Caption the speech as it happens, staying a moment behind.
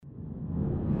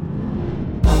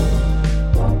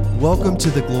Welcome to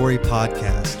the Glory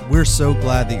Podcast. We're so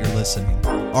glad that you're listening.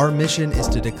 Our mission is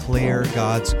to declare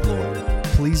God's glory.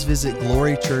 Please visit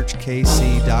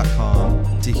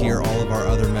glorychurchkc.com to hear all of our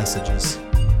other messages.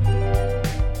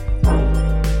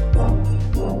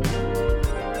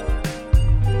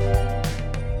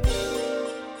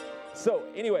 So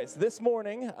anyways, this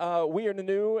morning, we are in a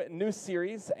new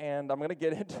series, and I'm going to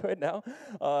get into it now.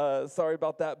 Sorry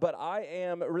about that, but I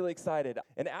am really excited.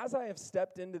 And as I have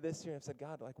stepped into this year, I've said,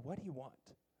 God, like, what do you want?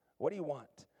 What do you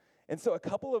want? And so a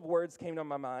couple of words came to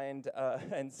my mind,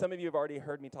 and some of you have already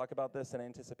heard me talk about this in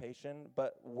anticipation,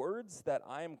 but words that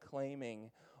I am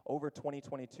claiming over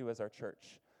 2022 as our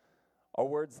church are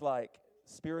words like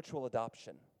spiritual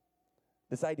adoption,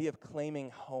 this idea of claiming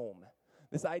home,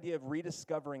 this idea of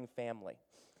rediscovering family.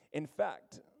 In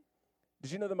fact,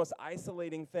 did you know the most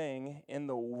isolating thing in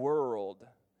the world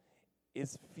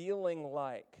is feeling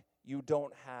like you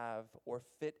don't have or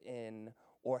fit in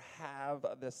or have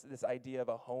this idea of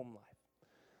a home life?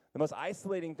 The most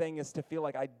isolating thing is to feel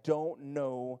like I don't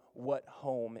know what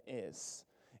home is.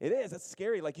 It is. It's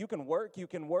scary. Like you can work, you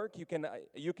can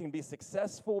be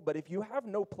successful, but if you have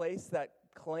no place that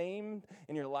claimed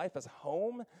in your life as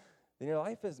home, then your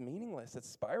life is meaningless. It's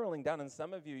spiraling down. And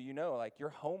some of you, you know, like your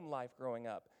home life growing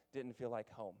up didn't feel like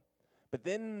home. But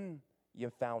then you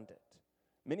found it.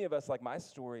 Many of us, like my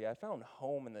story, I found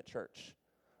home in the church,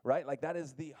 right? Like that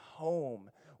is the home.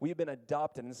 We've been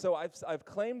adopted. And so I've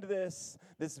claimed this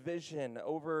vision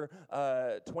over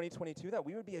 2022 that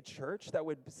we would be a church that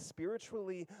would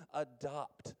spiritually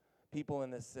adopt people in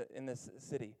this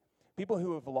city. People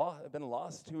who have been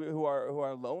lost, who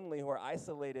are lonely, who are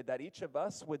isolated, that each of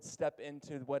us would step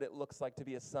into what it looks like to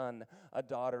be a son, a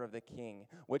daughter of the King,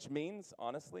 which means,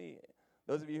 honestly,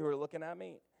 those of you who are looking at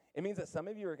me, it means that some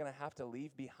of you are going to have to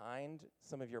leave behind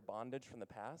some of your bondage from the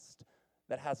past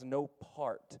that has no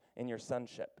part in your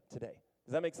sonship today.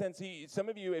 Does that make sense? Some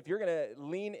of you, if you're going to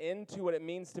lean into what it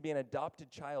means to be an adopted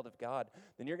child of God,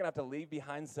 then you're going to have to leave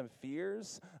behind some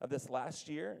fears of this last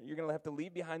year. You're going to have to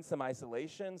leave behind some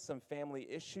isolation, some family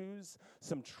issues,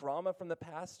 some trauma from the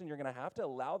past, and you're going to have to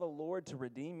allow the Lord to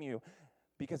redeem you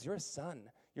because you're a son,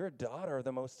 you're a daughter of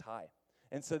the Most High.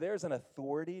 And so there's an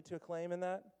authority to claim in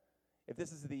that. If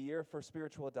this is the year for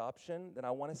spiritual adoption, then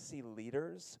I want to see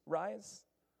leaders rise.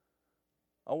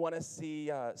 I want to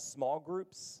see small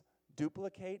groups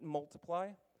duplicate and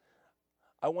multiply.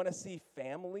 I want to see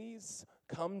families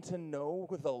come to know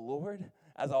the Lord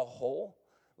as a whole.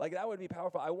 Like that would be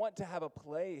powerful. I want to have a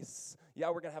place. Yeah,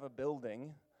 we're going to have a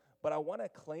building, but I want to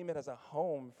claim it as a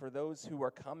home for those who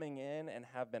are coming in and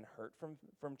have been hurt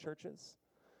from churches.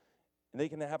 And they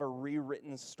can have a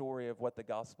rewritten story of what the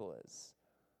gospel is.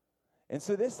 And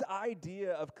so this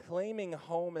idea of claiming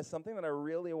home is something that I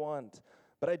really want.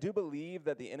 But I do believe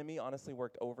that the enemy honestly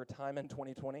worked overtime in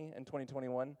 2020 and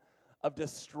 2021 of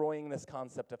destroying this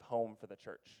concept of home for the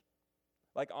church.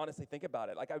 Like, honestly, think about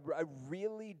it. Like, I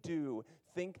really do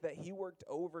think that he worked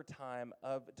overtime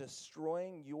of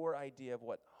destroying your idea of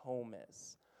what home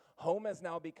is. Home has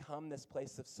now become this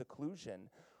place of seclusion,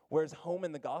 whereas home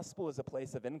in the gospel is a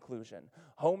place of inclusion.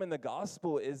 Home in the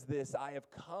gospel is this, I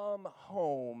have come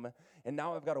home, and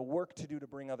now I've got a work to do to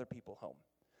bring other people home.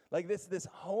 Like this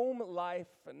home life,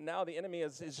 now the enemy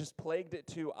has just plagued it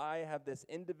to, I have this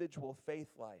individual faith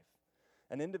life.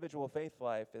 An individual faith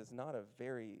life is not a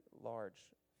very large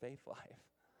faith life.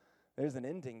 There's an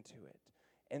ending to it.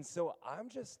 And so I'm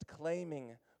just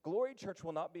claiming, Glory Church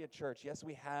will not be a church. Yes,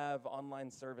 we have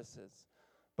online services,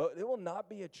 but it will not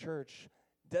be a church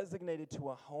designated to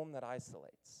a home that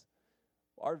isolates.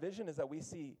 Our vision is that we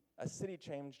see a city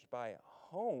changed by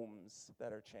homes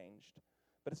that are changed.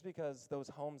 But it's because those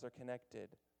homes are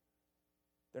connected.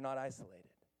 They're not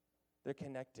isolated. They're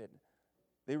connected.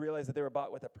 They realize that they were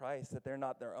bought with a price, that they're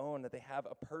not their own, that they have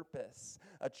a purpose,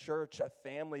 a church, a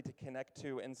family to connect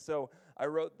to. And so I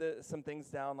wrote some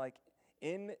things down, like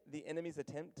in the enemy's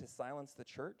attempt to silence the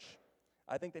church,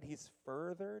 I think that he's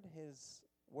furthered his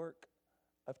work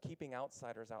of keeping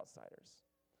outsiders.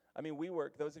 I mean, we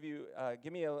work, those of you,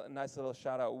 give me a nice little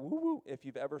shout out, woo-woo, if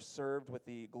you've ever served with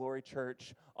the Glory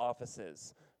Church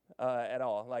offices at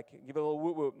all. Like, give it a little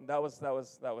woo-woo. That was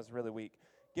really weak.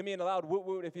 Give me a loud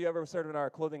woo-woo if you ever served in our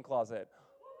clothing closet.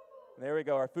 There we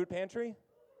go, our food pantry.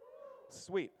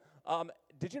 Sweet.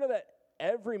 Did you know that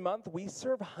every month we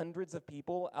serve hundreds of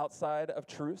people outside of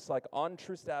Troost, like on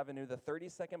Troost Avenue, the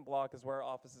 32nd block is where our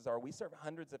offices are. We serve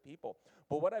hundreds of people.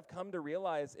 But what I've come to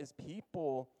realize is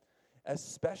people,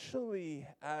 especially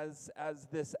as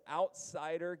this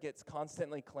outsider gets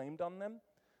constantly claimed on them,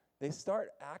 they start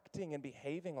acting and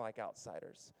behaving like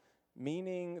outsiders.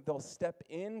 meaning they'll step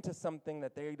into something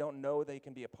that they don't know they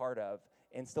can be a part of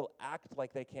and still act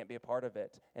like they can't be a part of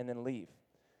it and then leave.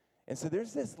 And so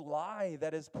there's this lie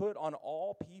that is put on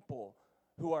all people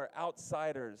who are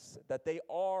outsiders, that they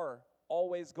are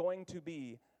always going to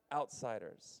be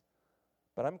outsiders.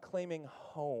 But I'm claiming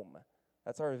home.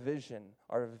 That's our vision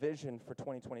for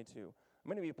 2022. I'm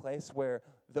going to be a place where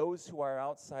those who are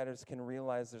outsiders can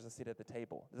realize there's a seat at the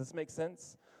table. Does this make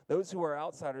sense? Those who are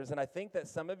outsiders, and I think that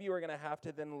some of you are going to have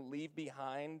to then leave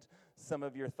behind some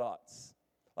of your thoughts.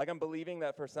 Like, I'm believing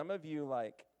that for some of you,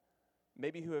 like,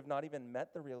 maybe who have not even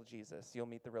met the real Jesus, you'll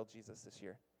meet the real Jesus this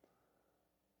year.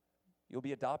 You'll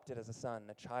be adopted as a son,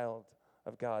 a child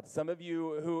of God. Some of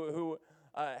you who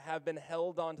have been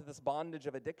held onto this bondage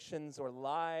of addictions or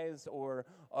lies or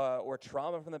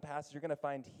trauma from the past, you're going to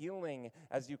find healing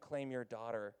as you claim your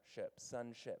daughtership,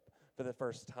 sonship for the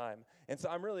first time. And so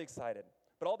I'm really excited.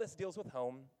 But all this deals with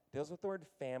home, deals with the word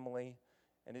family,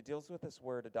 and it deals with this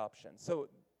word adoption. So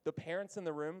the parents in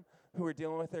the room who are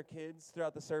dealing with their kids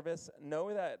throughout the service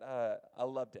know that I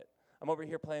loved it. I'm over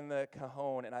here playing the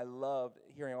cajon, and I loved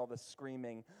hearing all the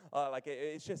screaming.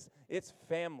 It's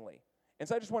family. And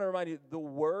so I just want to remind you, the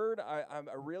word, I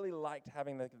really liked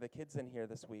having the kids in here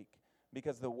this week,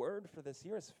 because the word for this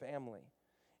year is family.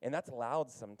 And that's loud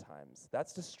sometimes.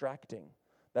 That's distracting.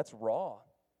 That's raw.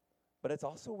 But it's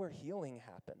also where healing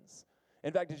happens.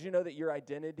 In fact, did you know that your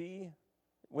identity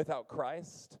without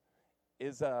Christ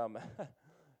is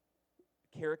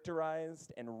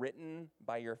characterized and written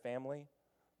by your family?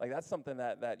 Like, that's something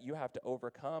that you have to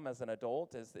overcome as an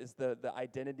adult, is the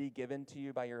identity given to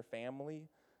you by your family.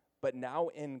 But now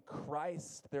in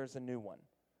Christ, there's a new one.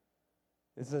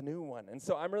 There's a new one. And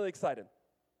so I'm really excited.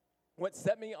 What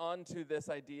set me onto this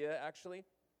idea, actually,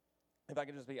 if I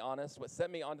can just be honest, what set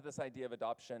me onto this idea of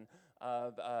adoption,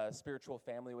 of spiritual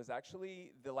family, was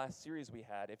actually the last series we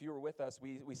had. If you were with us,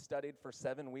 we studied for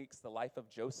 7 weeks the life of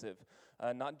Joseph.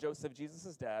 Not Joseph,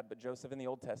 Jesus' dad, but Joseph in the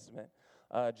Old Testament.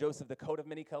 Joseph, the coat of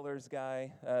many colors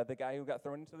guy, the guy who got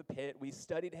thrown into the pit. We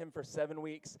studied him for 7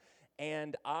 weeks,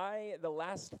 and the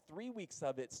last 3 weeks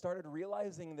of it, started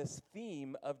realizing this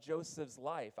theme of Joseph's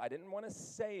life. I didn't want to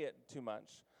say it too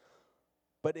much,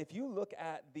 but if you look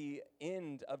at the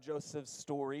end of Joseph's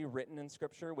story written in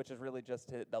Scripture, which is really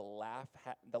just the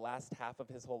last half of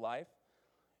his whole life,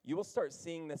 you will start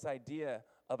seeing this idea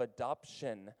of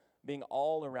adoption being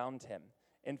all around him.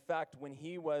 In fact, when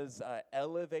he was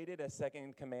elevated as second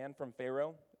in command from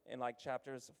Pharaoh, in like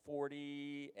chapters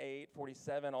 48,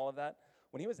 47, all of that,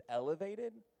 when he was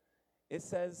elevated, it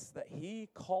says that he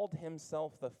called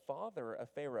himself the father of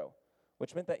Pharaoh,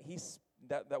 which meant that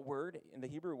that word, in the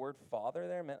Hebrew word father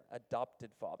there, meant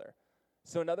adopted father.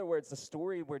 So in other words, the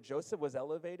story where Joseph was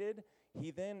elevated,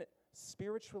 he then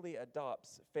spiritually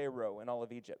adopts Pharaoh and all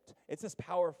of Egypt. It's this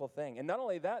powerful thing. And not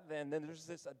only that, then there's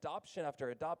this adoption after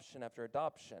adoption after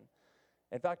adoption.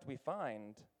 In fact, we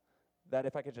find that,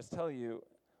 if I could just tell you,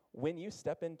 when you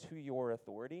step into your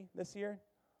authority this year,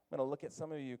 I'm going to look at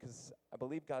some of you because I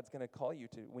believe God's going to call you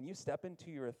to. When you step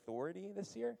into your authority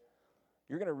this year,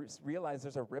 you're going to realize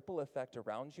there's a ripple effect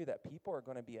around you that people are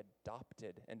going to be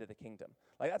adopted into the kingdom.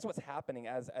 Like, that's what's happening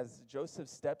as Joseph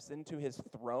steps into his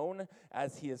throne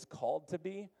as he is called to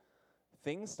be.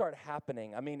 Things start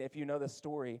happening. I mean, if you know the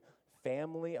story, a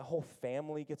whole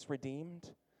family gets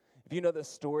redeemed. If you know the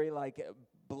story, like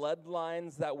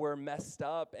bloodlines that were messed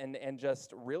up and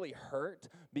just really hurt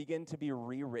begin to be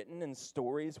rewritten and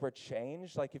stories were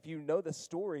changed. Like, if you know the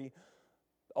story,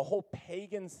 a whole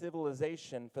pagan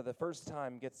civilization for the first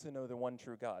time gets to know the one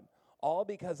true God, all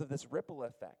because of this ripple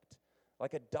effect.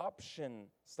 Like, adoption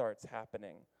starts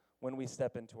happening when we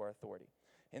step into our authority.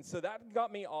 And so that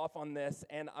got me off on this,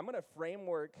 and I'm going to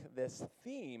framework this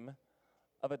theme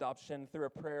of adoption through a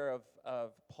prayer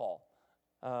of Paul,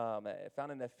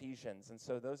 found in Ephesians. And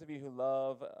so those of you who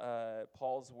love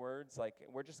Paul's words, like,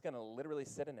 we're just going to literally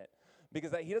sit in it.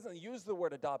 Because he doesn't use the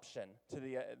word adoption to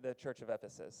the church of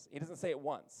Ephesus. He doesn't say it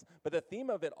once. But the theme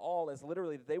of it all is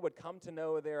literally that they would come to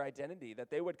know their identity, that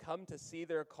they would come to see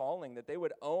their calling, that they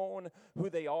would own who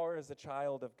they are as a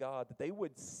child of God, that they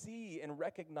would see and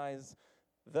recognize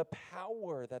the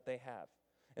power that they have.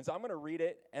 And so I'm going to read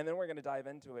it, and then we're going to dive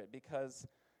into it, because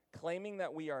claiming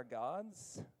that we are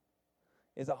God's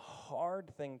is a hard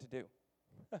thing to do.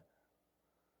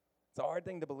 It's a hard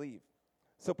thing to believe.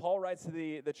 So Paul writes to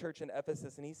the church in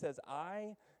Ephesus, and he says,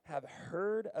 I have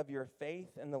heard of your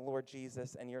faith in the Lord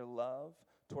Jesus and your love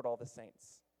toward all the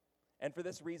saints. And for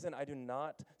this reason, I do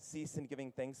not cease in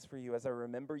giving thanks for you as I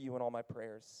remember you in all my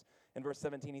prayers. In verse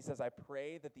 17, he says, I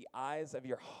pray that the eyes of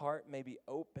your heart may be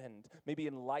opened, may be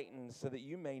enlightened, so that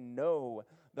you may know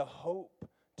the hope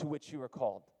to which you are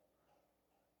called,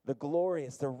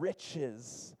 the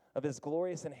riches of his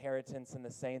glorious inheritance in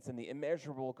the saints and the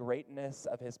immeasurable greatness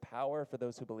of his power for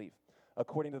those who believe,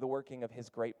 according to the working of his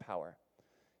great power.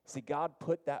 See, God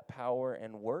put that power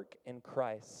and work in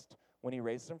Christ when he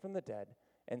raised him from the dead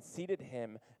and seated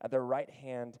him at the right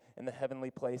hand in the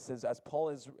heavenly places. As Paul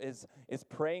is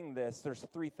praying this, there's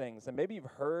three things. And maybe you've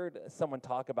heard someone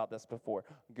talk about this before.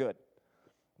 Good.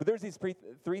 But there's these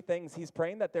three things. He's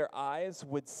praying that their eyes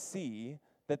would see,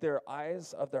 that their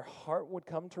eyes of their heart would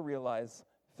come to realize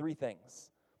three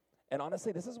things. And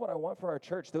honestly, this is what I want for our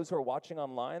church. Those who are watching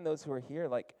online, those who are here,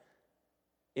 like,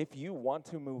 if you want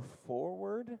to move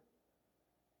forward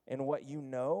in what you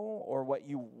know or what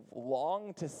you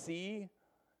long to see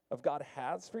of God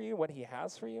has for you, what he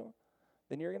has for you,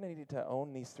 then you're going to need to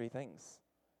own these three things.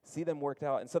 See them worked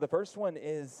out. And so the first one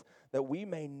is that we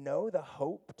may know the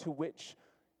hope to which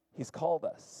he's called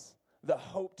us. The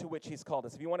hope to which he's called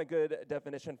us. If you want a good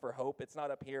definition for hope, it's not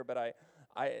up here, but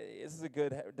this is a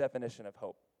good definition of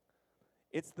hope.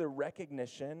 It's the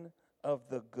recognition of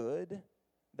the good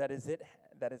that is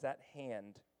at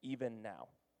hand even now.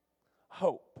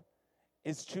 Hope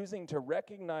is choosing to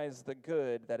recognize the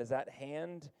good that is at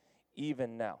hand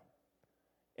even now.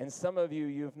 And some of you,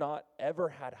 you've not ever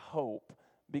had hope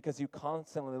because you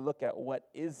constantly look at what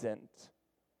isn't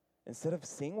instead of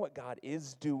seeing what God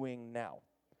is doing now.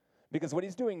 Because what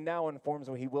he's doing now informs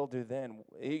what he will do then.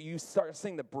 You start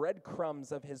seeing the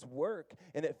breadcrumbs of his work,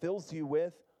 and it fills you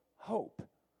with hope.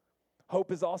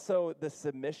 Hope is also the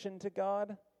submission to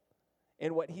God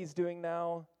in what he's doing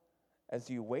now as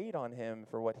you wait on him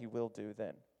for what he will do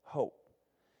then. Hope.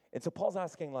 And so Paul's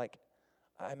asking,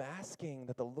 I'm asking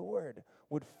that the Lord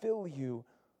would fill you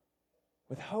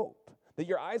with hope, that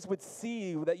your eyes would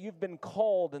see that you've been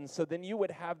called, and so then you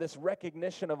would have this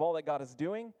recognition of all that God is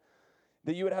doing,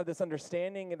 that you would have this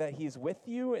understanding that he's with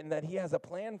you and that he has a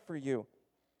plan for you.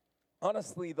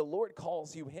 Honestly, the Lord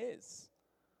calls you his.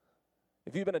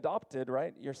 If you've been adopted,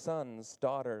 right, your sons,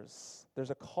 daughters,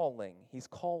 there's a calling. He's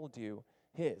called you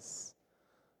his.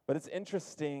 But it's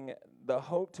interesting, the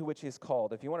hope to which he's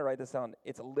called. If you want to write this down,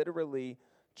 it's literally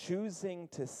choosing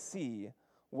to see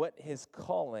what his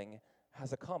calling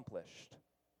has accomplished.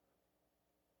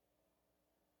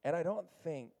 And I don't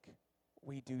think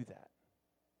we do that.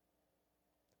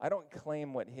 I don't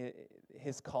claim what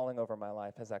his calling over my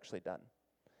life has actually done.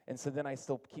 And so then I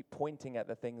still keep pointing at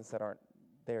the things that aren't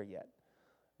there yet.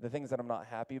 The things that I'm not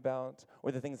happy about,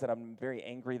 or the things that I'm very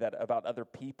angry about other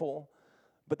people.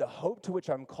 But the hope to which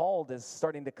I'm called is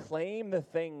starting to claim the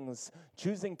things,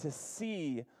 choosing to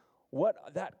see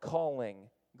what that calling,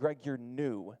 Greg, you're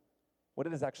new, what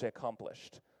it has actually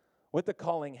accomplished. With the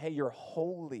calling, hey, you're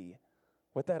holy,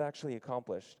 what that actually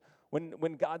accomplished.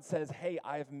 When God says, hey,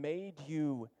 I've made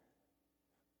you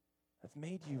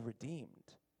redeemed.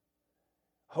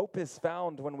 Hope is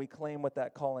found when we claim what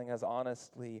that calling has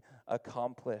honestly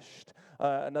accomplished.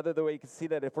 Another way you can see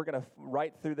that, if we're going to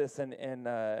write through this, and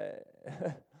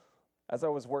as I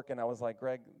was working, I was like,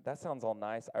 Greg, that sounds all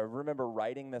nice. I remember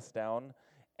writing this down,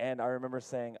 and I remember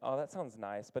saying, oh, that sounds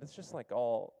nice, but it's just like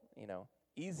all,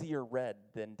 easier read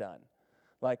than done.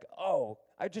 Like, oh,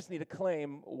 I just need to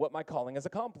claim what my calling has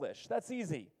accomplished. That's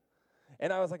easy.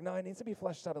 And I was like, no, it needs to be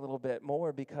fleshed out a little bit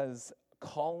more, because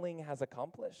calling has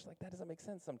accomplished. That doesn't make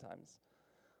sense sometimes.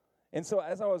 And so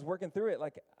as I was working through it,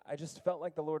 I just felt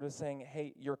like the Lord was saying,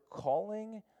 hey, your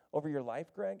calling over your life,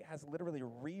 Greg, has literally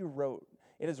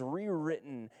it has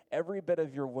rewritten every bit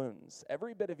of your wounds,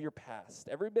 every bit of your past,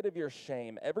 every bit of your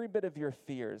shame, every bit of your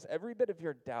fears, every bit of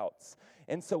your doubts.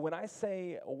 And so when I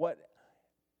say what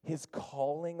his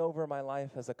calling over my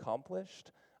life has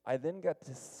accomplished, I then got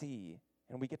to see,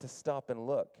 and we get to stop and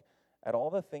look at all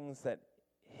the things that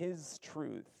his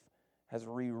truth has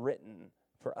rewritten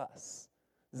for us.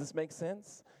 Does this make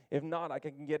sense? If not, I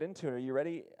can get into it. Are you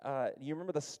ready? You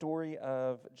remember the story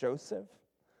of Joseph?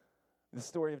 The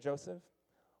story of Joseph?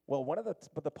 Well, one of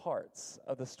the parts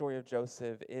of the story of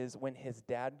Joseph is when his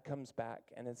dad comes back,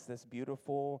 and it's this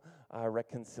beautiful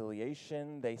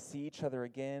reconciliation. They see each other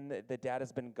again. The dad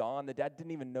has been gone. The dad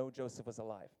didn't even know Joseph was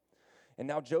alive. And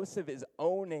now Joseph is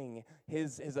owning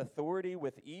his authority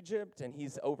with Egypt, and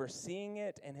he's overseeing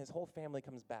it, and his whole family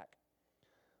comes back.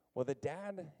 Well, the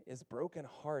dad is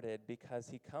brokenhearted because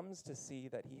he comes to see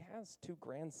that he has two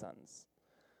grandsons.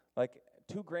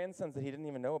 Two grandsons that he didn't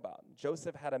even know about.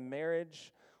 Joseph had a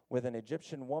marriage with an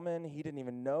Egyptian woman he didn't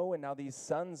even know, and now these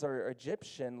sons are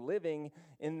Egyptian, living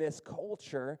in this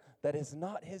culture that is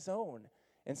not his own.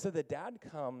 And so the dad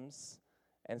comes,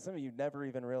 and some of you never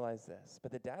even realize this,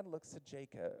 but the dad looks at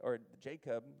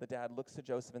Jacob, the dad looks to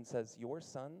Joseph and says, your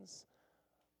sons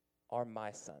are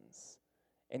my sons,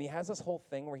 And he has this whole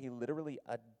thing where he literally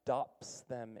adopts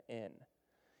them in.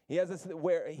 He has this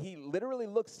where he literally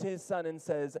looks to his son and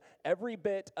says, every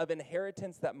bit of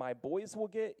inheritance that my boys will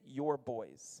get, your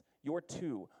boys, your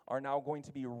two, are now going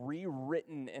to be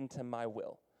rewritten into my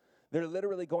will. They're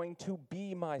literally going to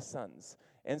be my sons.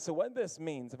 And so what this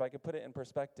means, if I could put it in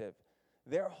perspective,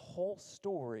 their whole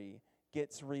story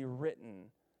gets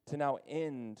rewritten to now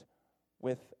end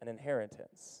with an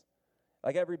inheritance.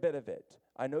 Like every bit of it.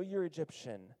 I know you're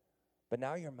Egyptian, but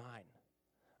now you're mine.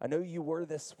 I know you were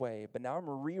this way, but now I'm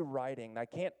rewriting. I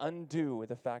can't undo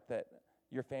the fact that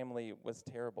your family was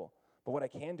terrible. But what I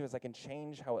can do is I can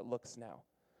change how it looks now.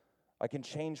 I can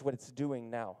change what it's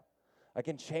doing now. I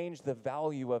can change the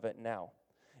value of it now.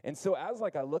 And so as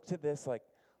I looked at this,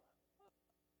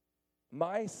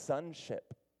 my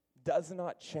sonship does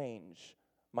not change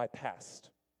my past,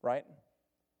 right?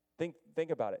 Think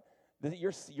about it.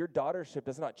 Your daughtership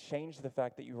does not change the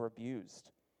fact that you were abused.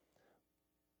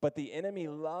 But the enemy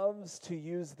loves to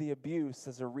use the abuse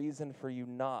as a reason for you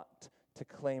not to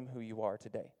claim who you are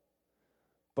today.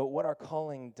 But what our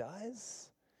calling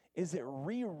does is it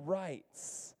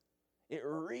rewrites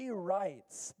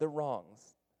the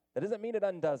wrongs. That doesn't mean it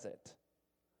undoes it,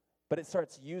 but it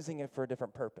starts using it for a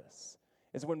different purpose.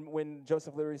 Is when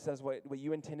Joseph literally says, what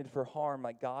you intended for harm,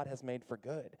 God has made for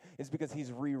good. It's because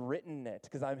he's rewritten it,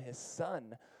 because I'm his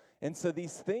son. And so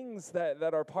these things that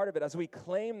are part of it, as we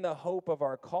claim the hope of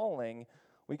our calling,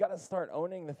 we got to start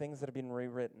owning the things that have been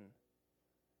rewritten.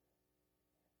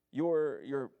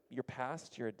 Your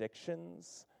past, your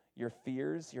addictions, your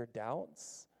fears, your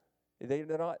doubts,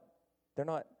 they're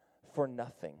not for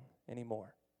nothing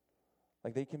anymore.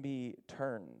 They can be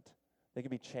turned. They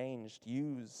can be changed,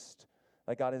 used.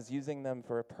 God is using them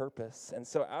for a purpose. And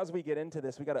so as we get into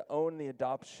this, we got to own the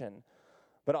adoption.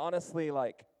 But honestly,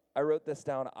 I wrote this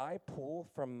down. I pull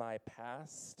from my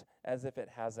past as if it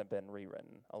hasn't been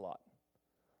rewritten a lot.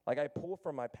 I pull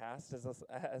from my past as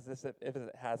if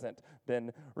it hasn't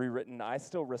been rewritten. I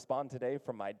still respond today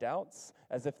from my doubts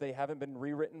as if they haven't been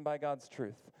rewritten by God's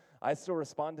truth. I still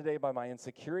respond today by my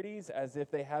insecurities as if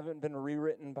they haven't been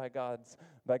rewritten by God's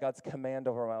command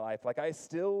over my life. I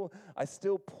still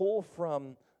pull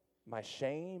from my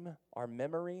shame, our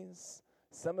memories.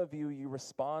 Some of you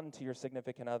respond to your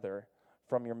significant other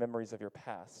from your memories of your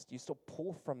past. You still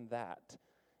pull from that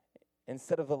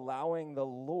instead of allowing the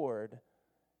Lord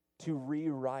to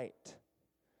rewrite.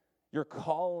 Your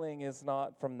calling is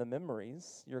not from the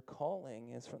memories. Your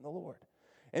calling is from the Lord.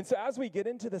 And so as we get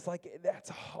into this, that's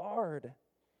hard.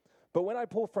 But when I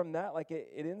pull from that,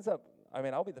 it ends up,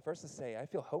 I'll be the first to say, I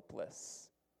feel hopeless.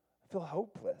 I feel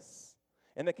hopeless.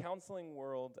 In the counseling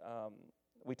world,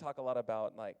 we talk a lot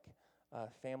about,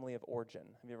 family of origin.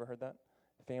 Have you ever heard that?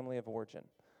 Family of origin.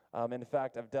 In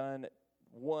fact, I've done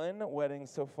one wedding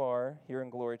so far here in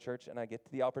Glory Church, and I get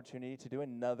the opportunity to do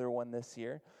another one this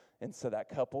year. And so that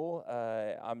couple,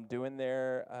 I'm doing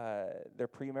their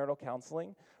premarital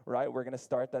counseling, right? We're going to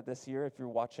start that this year. If you're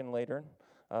watching later,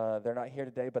 they're not here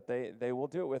today, but they will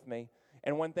do it with me.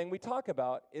 And one thing we talk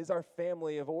about is our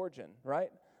family of origin,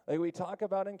 right? We talk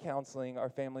about in counseling our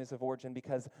families of origin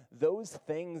because those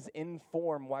things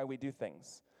inform why we do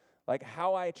things.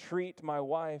 How I treat my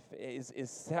wife is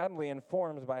sadly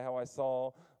informed by how I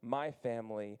saw my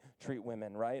family treat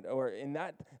women, right? And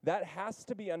that has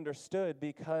to be understood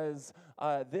because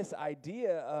this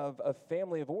idea of a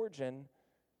family of origin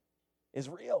is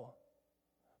real.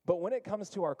 But when it comes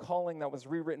to our calling that was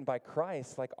rewritten by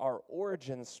Christ, our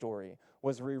origin story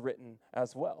was rewritten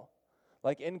as well.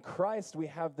 In Christ, we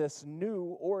have this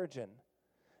new origin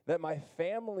that my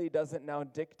family doesn't now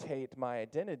dictate my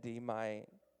identity, my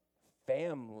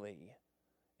family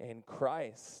in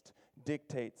Christ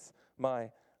dictates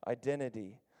my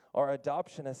identity. Our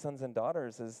adoption as sons and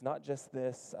daughters is not just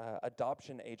this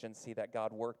adoption agency that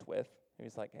God worked with.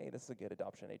 He's like, hey, this is a good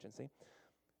adoption agency,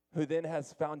 who then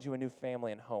has found you a new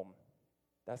family and home.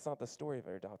 That's not the story of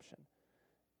our adoption.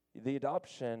 The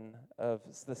adoption of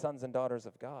the sons and daughters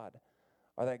of God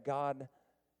are that God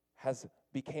has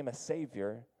became a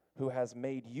Savior who has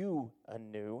made you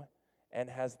anew and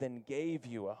has then gave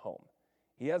you a home.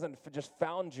 He hasn't just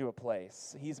found you a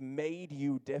place. He's made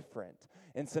you different.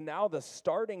 And so now the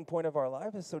starting point of our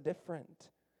life is so different.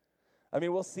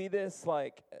 We'll see this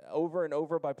over and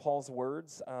over by Paul's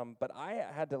words, but I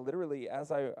had to literally,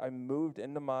 as I moved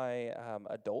into my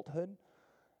adulthood,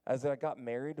 as I got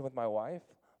married with my wife,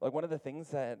 one of the things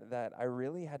that I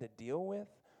really had to deal with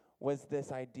was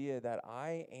this idea that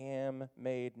I am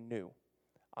made new.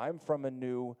 I'm from a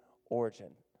new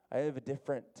origin. I have a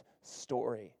different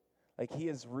story. Like he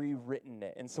has rewritten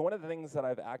it. And so one of the things that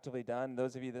I've actively done,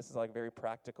 those of you, this is like very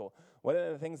practical. One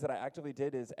of the things that I actively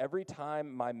did is every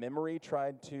time my memory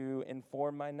tried to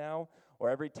inform my now,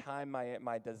 or every time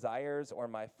my desires or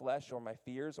my flesh or my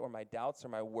fears or my doubts or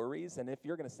my worries, and if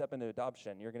you're going to step into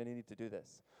adoption, you're going to need to do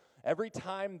this. Every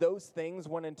time those things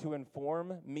wanted to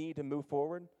inform me to move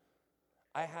forward,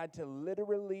 I had to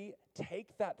literally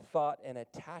take that thought and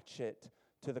attach it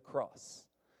to the cross.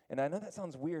 And I know that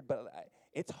sounds weird, but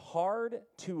it's hard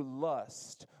to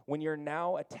lust when you're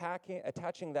now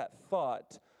attaching that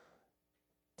thought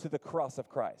to the cross of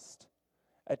Christ.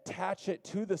 Attach it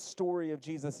to the story of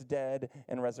Jesus dead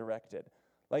and resurrected.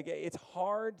 Like, it's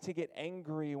hard to get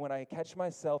angry when I catch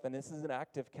myself, and this is an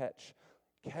active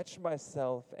catch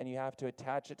myself, and you have to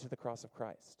attach it to the cross of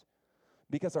Christ.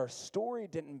 Because our story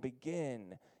didn't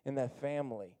begin in that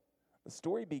family. The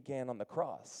story began on the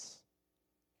cross.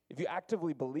 If you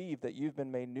actively believe that you've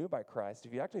been made new by Christ,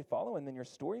 if you actually follow him, then your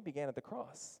story began at the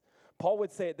cross. Paul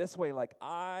would say it this way, like,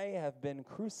 I have been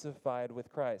crucified with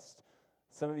Christ.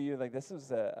 Some of you, like, this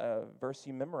is a verse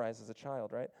you memorized as a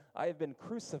child, right? I have been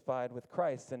crucified with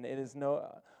Christ, and it is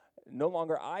no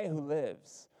longer I who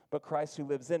lives, but Christ who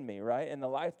lives in me, right? And the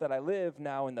life that I live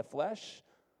now in the flesh,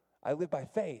 I live by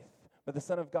faith. But the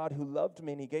Son of God who loved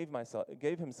me and he gave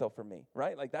himself for me,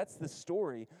 right? Like, that's the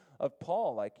story of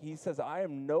Paul. Like, he says, I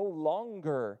am no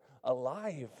longer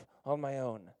alive on my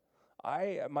own.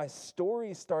 My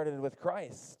story started with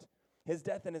Christ, his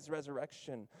death and his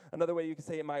resurrection. Another way you could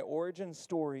say it, my origin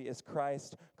story is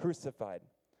Christ crucified.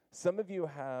 Some of you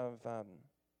have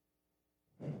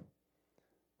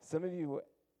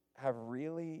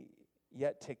really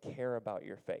yet to care about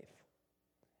your faith.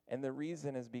 And the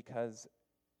reason is because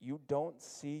you don't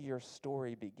see your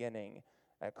story beginning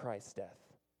at Christ's death.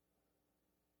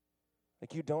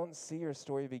 Like, you don't see your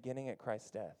story beginning at Christ's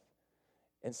death.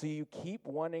 And so you keep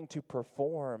wanting to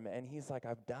perform, and he's like,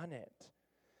 I've done it.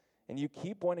 And you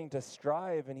keep wanting to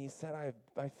strive, and he said,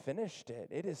 I've finished it.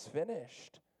 It is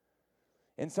finished.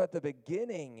 And so at the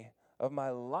beginning of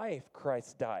my life,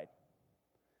 Christ died.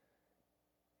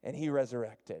 And he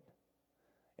resurrected.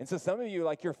 And so some of you,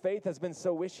 like, your faith has been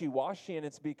so wishy-washy, and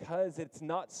it's because it's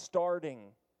not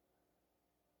starting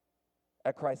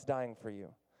at Christ dying for you.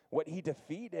 What he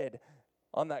defeated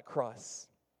on that cross.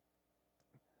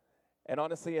 And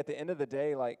honestly, at the end of the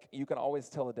day, like, you can always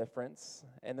tell the difference.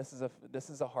 And this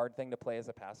is a hard thing to play as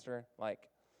a pastor. Like,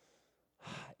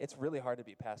 it's really hard to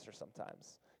be a pastor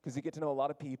sometimes because you get to know a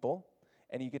lot of people.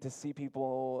 And you get to see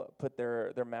people put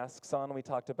their masks on. We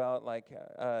talked about, like,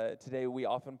 today we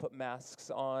often put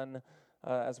masks on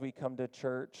as we come to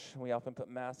church. We often put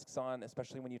masks on,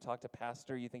 especially when you talk to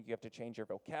pastor. You think you have to change your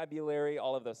vocabulary,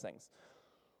 all of those things.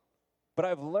 But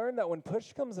I've learned that when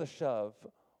push comes to shove,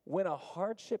 when a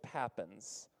hardship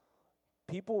happens,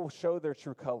 people will show their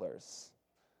true colors.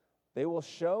 They will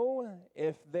show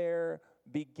if their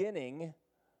beginning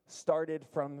started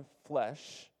from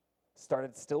flesh,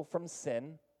 started still from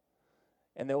sin,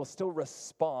 and they will still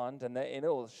respond, and it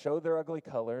will show their ugly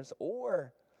colors,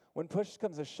 or when push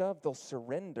comes to shove, they'll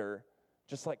surrender,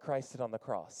 just like Christ did on the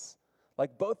cross.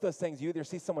 Like, both those things, you either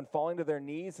see someone falling to their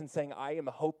knees and saying, I am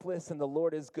hopeless and the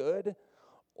Lord is good,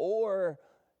 or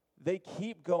they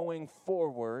keep going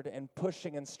forward and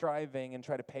pushing and striving and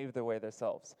try to pave their way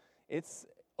themselves. It's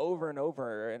over and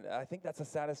over, and I think that's the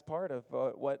saddest part of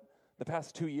what the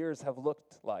past 2 years have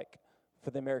looked like for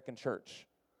the American church.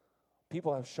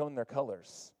 People have shown their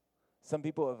colors. Some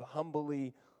people have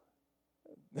humbly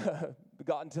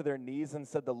gotten to their knees and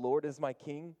said, the Lord is my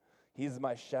king. He is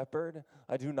my shepherd.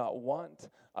 I do not want.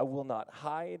 I will not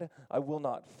hide. I will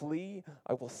not flee.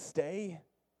 I will stay.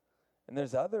 And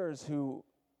there's others who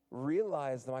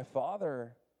realize that my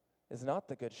Father is not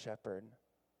the good shepherd.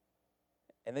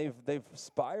 And they've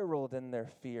spiraled in their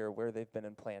fear where they've been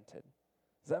implanted.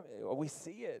 We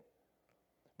see it.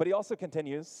 But he also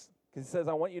continues, because he says,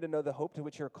 I want you to know the hope to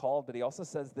which you're called, but he also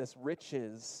says this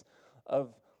riches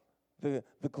of the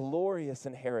glorious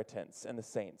inheritance in the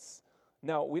saints.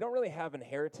 Now, we don't really have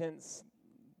inheritance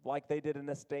like they did in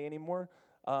this day anymore.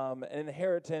 An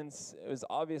inheritance is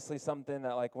obviously something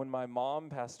that, like, when my mom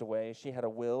passed away, she had a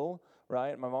will,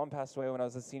 right? My mom passed away when I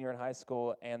was a senior in high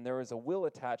school, and there was a will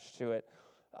attached to it,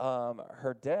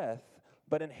 her death.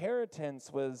 But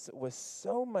inheritance was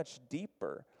so much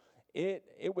deeper.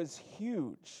 It was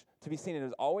huge to be seen. It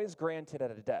was always granted at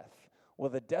a death. Well,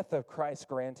 the death of Christ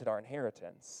granted our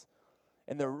inheritance.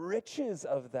 And the riches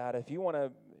of that, if you want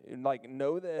to, like,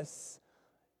 know this,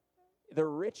 the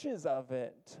riches of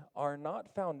it are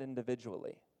not found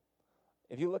individually.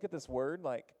 If you look at this word,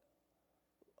 like,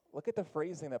 look at the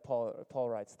phrasing that Paul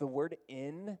writes. The word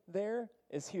in there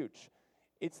is huge.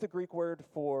 It's the Greek word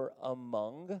for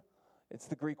among. It's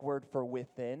the Greek word for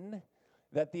within.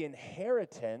 That the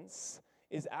inheritance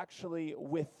is actually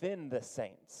within the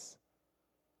saints.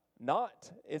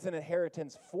 Not is an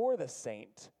inheritance for the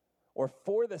saint or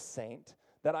for the saint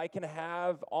that I can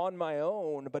have on my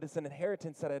own, but it's an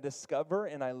inheritance that I discover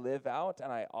and I live out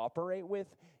and I operate with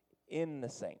in the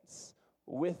saints,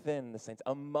 within the saints,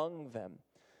 among them.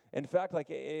 In fact, like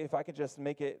if I could just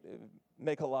make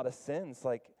a lot of sense,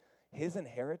 like his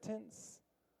inheritance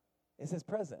is his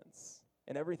presence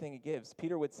and everything he gives.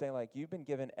 Peter would say, like, you've been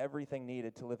given everything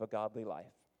needed to live a godly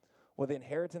life. Well, the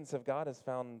inheritance of God is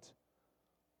found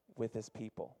with his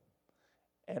people.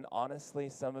 And honestly,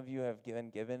 some of you have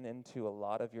given into a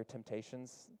lot of your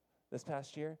temptations this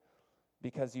past year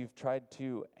because you've tried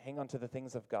to hang on to the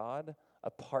things of God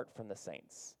apart from the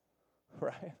saints,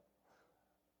 right?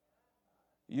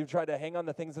 You've tried to hang on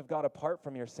the things of God apart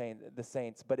from the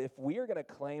saints. But if we are going to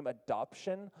claim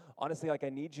adoption, honestly, like I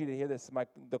need you to hear this.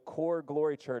 The core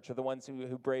Glory Church are the ones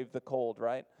who brave the cold,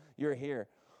 right? You're here.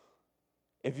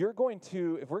 If we're going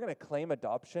to claim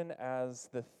adoption as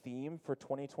the theme for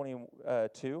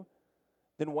 2022,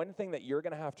 then one thing that you're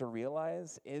going to have to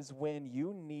realize is when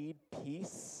you need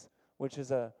peace, which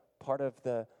is a part of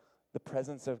the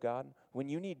presence of God, when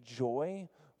you need joy,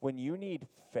 when you need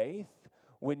faith,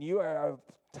 when you have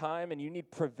time and you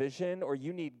need provision or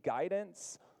you need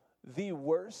guidance, the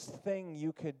worst thing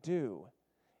you could do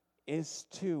is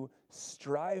to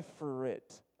strive for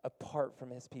it apart from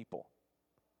his people.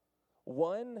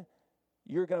 One,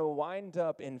 you're going to wind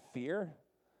up in fear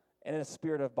and in a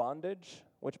spirit of bondage,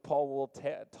 which Paul will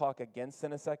talk against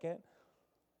in a second.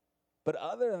 But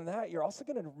other than that, you're also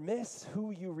going to miss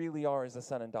who you really are as a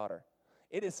son and daughter.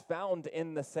 It is found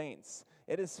in the saints.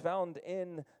 It is found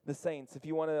in the saints. If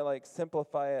you want to like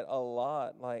simplify it a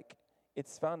lot, like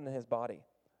it's found in his body.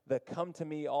 The come to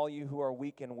me, all you who are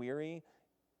weak and weary,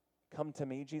 come to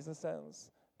me, Jesus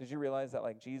says. Did you realize that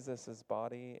like Jesus'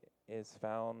 body is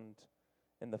found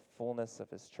in the fullness of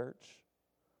his church?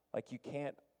 Like you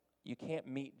can't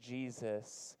meet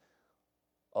Jesus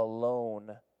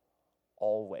alone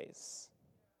always.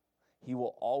 He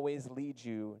will always lead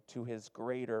you to his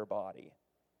greater body.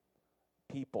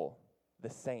 People, the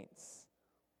saints.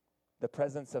 The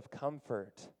presence of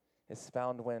comfort is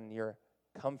found when you're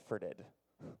comforted,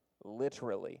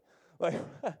 literally. Like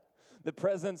the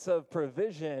presence of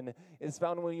provision is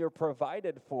found when you're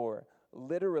provided for,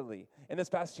 literally. In this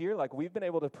past year, like we've been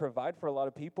able to provide for a lot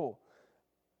of people,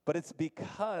 but it's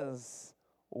because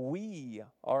we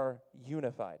are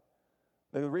unified.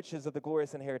 The riches of the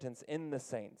glorious inheritance in the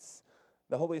saints,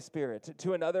 the Holy Spirit.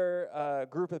 To another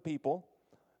group of people,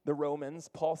 the Romans,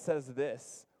 Paul says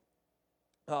this.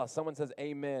 Someone says,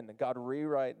 amen. God,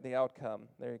 rewrite the outcome.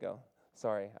 There you go.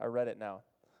 Sorry, I read it now.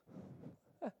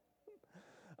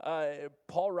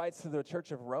 Paul writes to the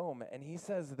church of Rome, and he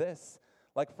says this,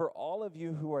 like, for all of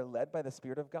you who are led by the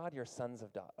Spirit of God, you're sons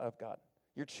of God.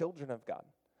 You're children of God.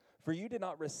 For you did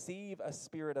not receive a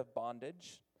spirit of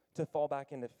bondage to fall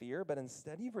back into fear, but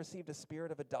instead you've received a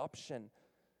spirit of adoption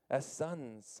as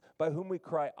sons, by whom we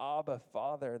cry, Abba,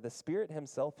 Father. The Spirit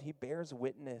himself, he bears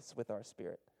witness with our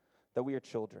spirit that we are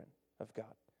children of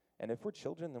God. And if we're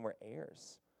children, then we're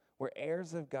heirs. We're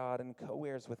heirs of God and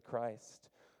co-heirs with Christ,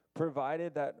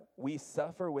 provided that we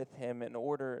suffer with him in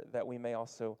order that we may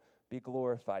also be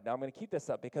glorified. Now, I'm going to keep this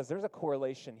up because there's a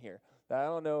correlation here that I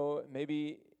don't know,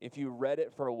 maybe if you read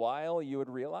it for a while, you would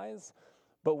realize.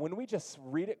 But when we just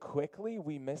read it quickly,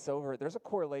 we miss over it. There's a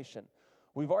correlation.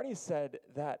 We've already said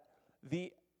that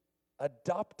the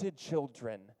adopted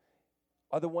children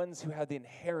are the ones who have the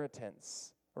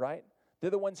inheritance, right? They're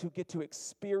the ones who get to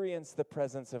experience the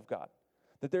presence of God.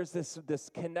 That there's this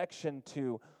connection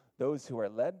to those who are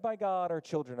led by God are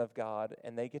children of God,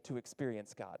 and they get to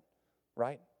experience God,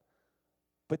 right?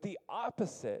 But the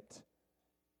opposite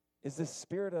is the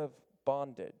spirit of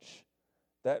bondage.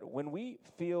 That when we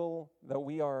feel that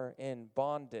we are in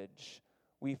bondage,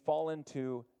 we fall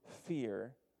into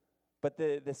fear. But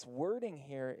this wording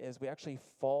here is we actually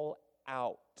fall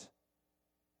out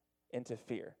into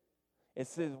fear. It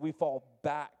says we fall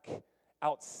back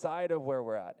outside of where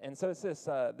we're at. And so it's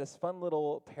this fun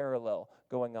little parallel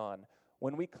going on.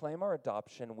 When we claim our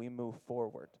adoption, we move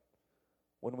forward.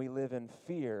 When we live in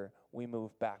fear, we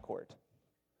move backward.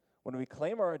 When we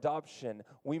claim our adoption,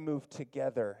 we move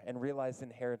together and realize the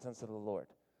inheritance of the Lord.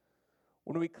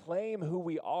 When we claim who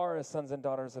we are as sons and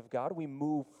daughters of God, we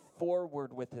move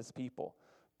forward with his people.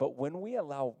 But when we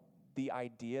allow the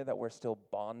idea that we're still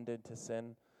bonded to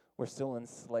sin, we're still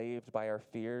enslaved by our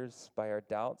fears, by our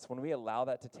doubts, when we allow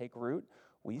that to take root,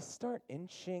 we start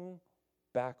inching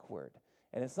backward.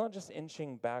 And it's not just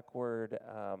inching backward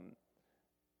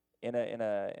in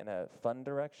a fun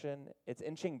direction. It's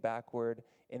inching backward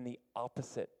in the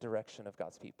opposite direction of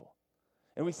God's people.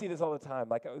 And we see this all the time.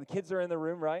 Like the kids are in the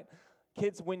room, right?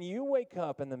 Kids, when you wake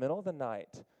up in the middle of the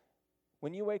night,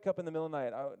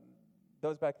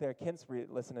 those back there, Kent's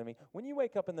listen to me. When you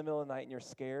wake up in the middle of the night and you're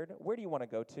scared, where do you want to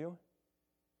go to?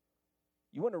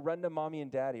 You want to run to mommy and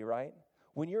daddy, right?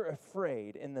 When you're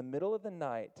afraid in the middle of the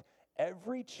night,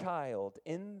 every child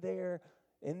in their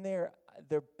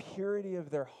purity of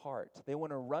their heart, they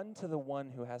want to run to the one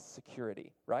who has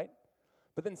security, right?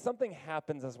 But then something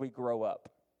happens as we grow up.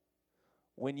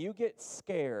 When you get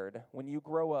scared, when you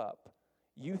grow up,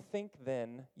 you think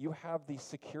then you have the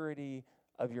security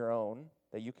of your own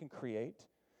that you can create.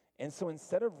 And so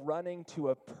instead of running to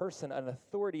a person, an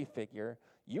authority figure,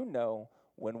 you know,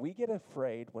 when we get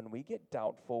afraid, when we get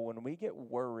doubtful, when we get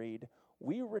worried,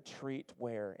 we retreat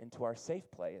where? Into our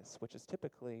safe place, which is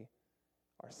typically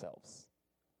ourselves.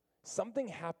 Something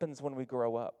happens when we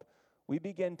grow up. We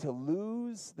begin to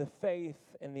lose the faith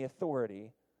in the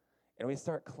authority, and we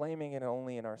start claiming it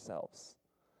only in ourselves.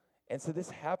 And so this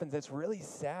happens. It's really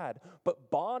sad, but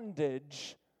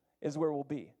bondage is where we'll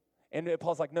be. And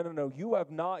Paul's like, no,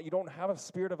 you don't have a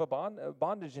spirit of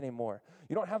bondage anymore.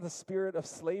 You don't have the spirit of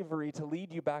slavery to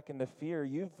lead you back into fear.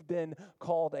 You've been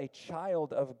called a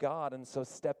child of God, and so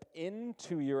step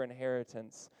into your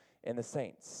inheritance in the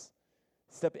saints.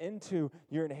 Step into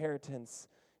your inheritance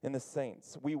in the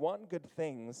saints. We want good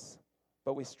things,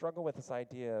 but we struggle with this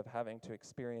idea of having to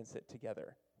experience it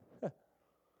together.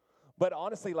 But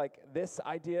honestly, like this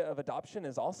idea of adoption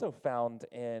is also found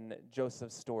in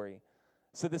Joseph's story.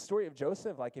 So the story of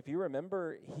Joseph, like if you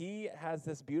remember, he has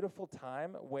this beautiful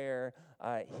time where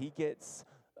he gets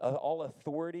all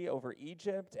authority over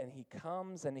Egypt, and he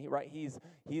comes and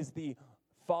he's the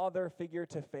father figure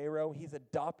to Pharaoh. He's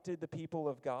adopted the people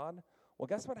of God. Well,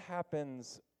 guess what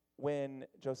happens when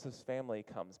Joseph's family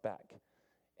comes back?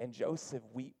 And Joseph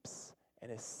weeps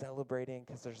and is celebrating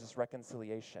because there's this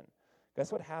reconciliation.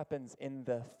 Guess what happens in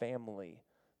the family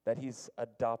that he's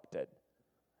adopted?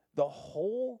 The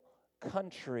whole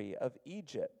country of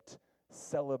Egypt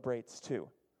celebrates too.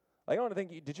 Like, I want to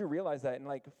think, did you realize that in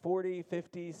like 40,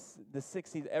 50s, the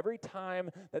 60s, every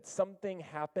time that something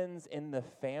happens in the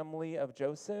family of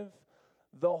Joseph,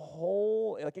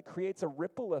 it creates a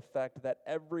ripple effect that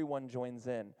everyone joins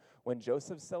in. When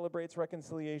Joseph celebrates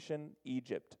reconciliation,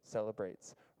 Egypt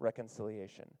celebrates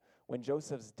reconciliation. When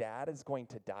Joseph's dad is going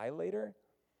to die later,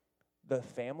 the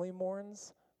family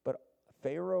mourns, but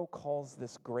Pharaoh calls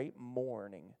this great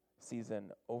mourning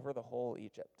season over the whole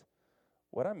Egypt.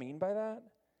 What I mean by that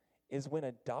is when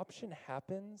adoption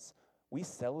happens, we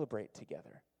celebrate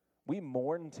together. We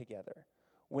mourn together.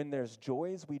 When there's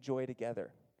joys, we joy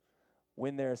together.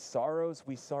 When there's sorrows,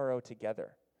 we sorrow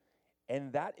together.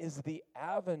 And that is the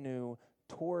avenue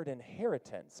toward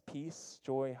inheritance, peace,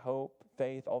 joy, hope,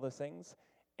 faith, all those things,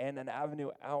 and an avenue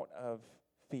out of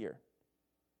fear.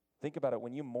 Think about it.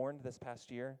 When you mourned this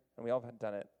past year, and we all have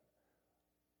done it.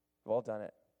 We've all done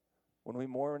it. When we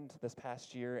mourned this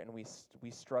past year and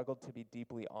we struggled to be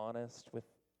deeply honest with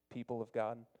people of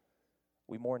God,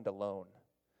 we mourned alone.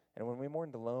 And when we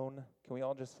mourned alone, can we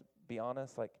all just be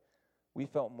honest? Like, we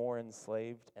felt more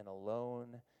enslaved and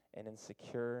alone and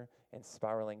insecure and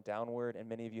spiraling downward. And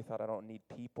many of you thought, I don't need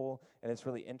people. And it's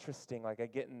really interesting. Like, I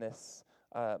get in this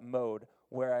mode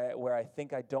where I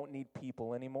think I don't need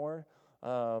people anymore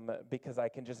because I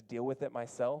can just deal with it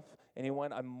myself.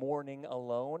 Anyone? I'm mourning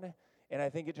alone. And I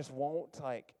think it just won't,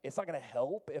 it's not going to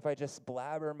help if I just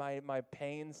blabber my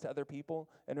pains to other people.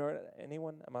 And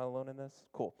anyone? Am I alone in this?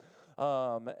 Cool.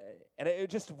 And it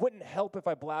just wouldn't help if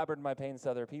I blabbered my pains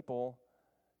to other people.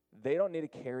 They don't need to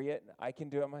carry it. I can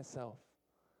do it myself.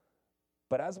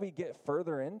 But as we get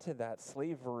further into that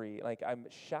slavery, like I'm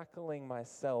shackling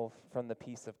myself from the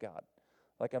peace of God.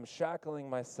 Like I'm shackling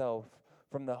myself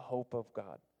from the hope of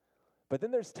God. But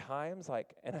then there's times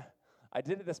and I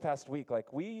did it this past week. Like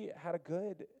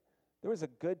there was a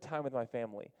good time with my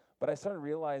family. But I started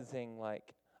realizing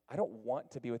I don't want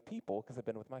to be with people because I've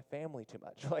been with my family too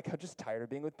much. I'm just tired of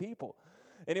being with people.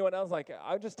 Anyone else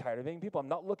I'm just tired of being people. I'm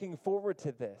not looking forward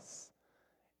to this.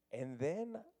 And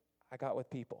then I got with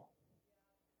people.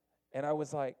 And I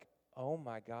was like, oh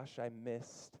my gosh, I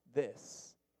missed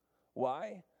this.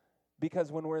 Why?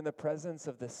 Because when we're in the presence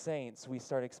of the saints, we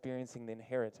start experiencing the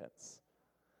inheritance.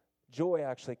 Joy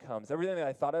actually comes. Everything that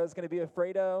I thought I was going to be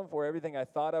afraid of, or everything I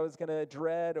thought I was going to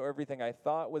dread, or everything I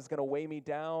thought was going to weigh me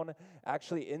down,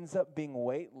 actually ends up being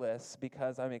weightless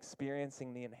because I'm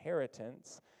experiencing the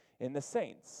inheritance in the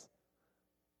saints.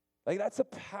 That's the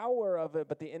power of it,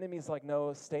 but the enemy's like,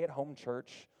 no, stay at home,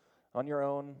 church. on your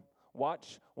own.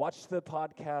 Watch the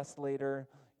podcast later.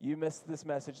 You missed this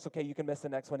message. It's okay. You can miss the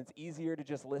next one. It's easier to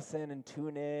just listen and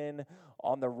tune in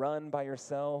on the run by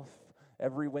yourself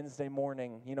every Wednesday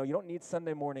morning. You don't need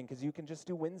Sunday morning because you can just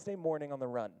do Wednesday morning on the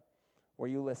run where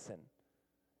you listen.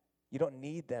 You don't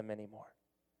need them anymore.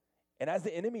 And as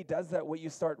the enemy does that, what you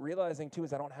start realizing too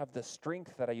is I don't have the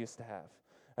strength that I used to have.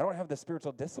 I don't have the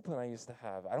spiritual discipline I used to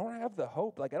have. I don't have the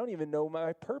hope. I don't even know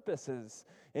my purposes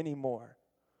anymore.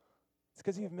 It's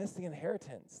because you've missed the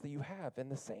inheritance that you have in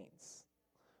the saints.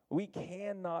 We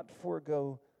cannot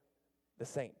forego the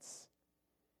saints.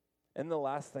 And the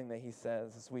last thing that he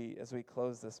says as we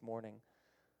close this morning,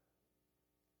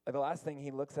 the last thing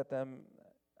he looks at them,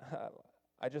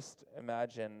 I just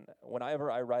imagine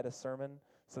whenever I write a sermon,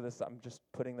 I'm just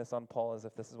putting this on Paul as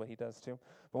if this is what he does too.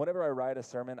 But whenever I write a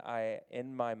sermon,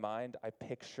 in my mind, I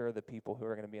picture the people who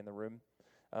are going to be in the room,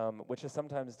 which is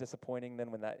sometimes disappointing then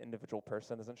when that individual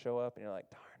person doesn't show up and you're like,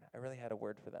 darn, I really had a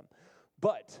word for them.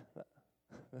 But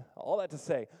all that to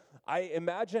say, I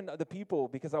imagine the people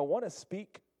because I want to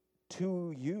speak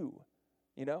to you,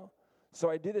 So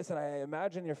I do this and I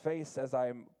imagine your face as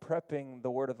I'm prepping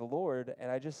the word of the Lord, and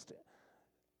I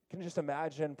can just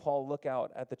imagine Paul look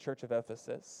out at the church of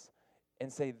Ephesus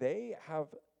and say they have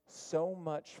so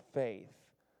much faith,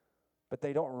 but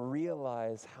they don't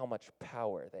realize how much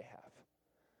power they have.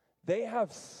 They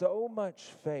have so much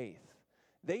faith.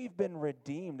 They've been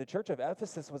redeemed. The church of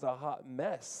Ephesus was a hot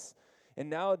mess. And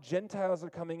now Gentiles are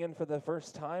coming in for the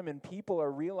first time, and people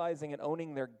are realizing and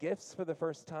owning their gifts for the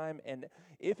first time. And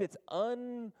if it's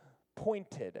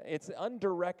unpointed, it's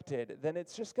undirected, then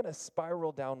it's just going to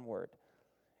spiral downward.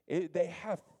 They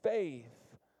have faith,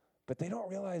 but they don't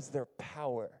realize their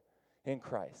power in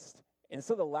Christ. And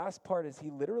so the last part is he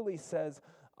literally says,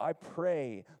 I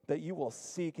pray that you will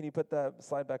see, can you put the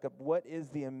slide back up? What is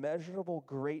the immeasurable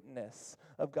greatness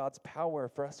of God's power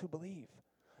for us who believe?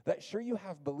 That sure you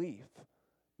have belief,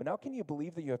 but now can you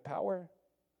believe that you have power?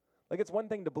 It's one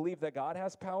thing to believe that God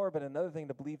has power, but another thing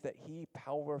to believe that he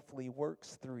powerfully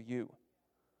works through you.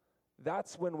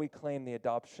 That's when we claim the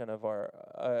adoption of our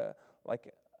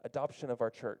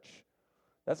church.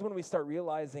 That's when we start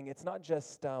realizing it's not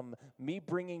just me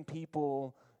bringing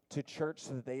people to church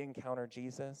so that they encounter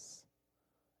Jesus,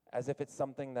 as if it's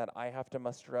something that I have to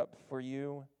muster up for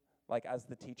you, as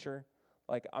the teacher.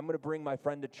 I'm going to bring my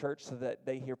friend to church so that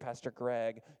they hear Pastor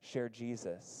Greg share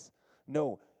Jesus.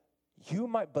 No, you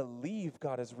might believe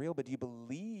God is real, but do you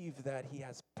believe that he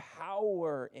has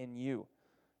power in you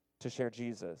to share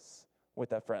Jesus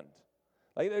with that friend?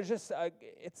 There's just,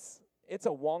 it's a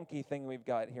wonky thing we've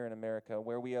got here in America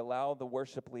where we allow the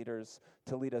worship leaders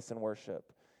to lead us in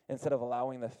worship instead of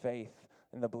allowing the faith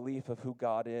and the belief of who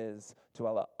God is to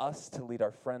allow us to lead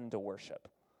our friend to worship.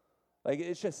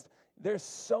 It's just, there's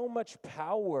so much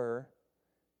power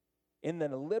in the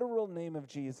literal name of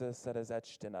Jesus that is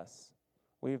etched in us.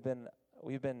 We've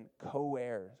been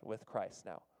co-heirs with Christ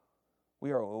now.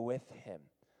 We are with him.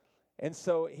 And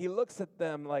so he looks at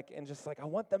them I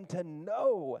want them to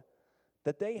know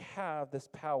that they have this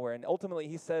power. And ultimately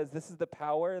he says this is the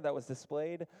power that was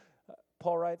displayed,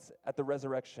 Paul writes, at the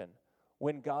resurrection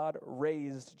when God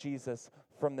raised Jesus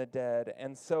from the dead.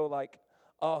 And so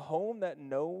a home that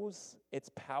knows its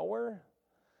power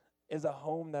is a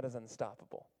home that is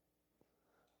unstoppable.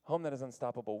 Home that is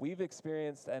unstoppable. We've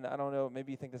experienced, and I don't know,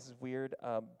 maybe you think this is weird,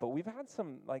 but we've had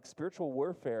some spiritual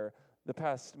warfare the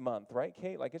past month, right,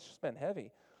 Kate? It's just been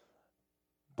heavy.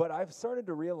 But I've started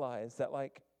to realize that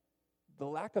the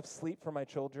lack of sleep for my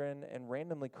children and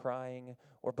randomly crying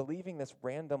or believing this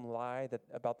random lie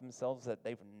about themselves that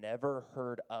they've never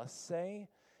heard us say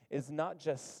is not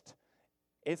just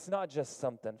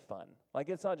something fun.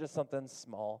 It's not just something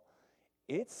small.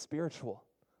 It's spiritual.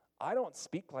 I don't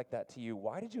speak like that to you.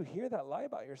 Why did you hear that lie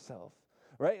about yourself?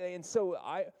 Right? And so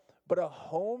but a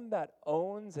home that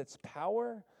owns its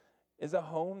power is a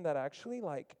home that actually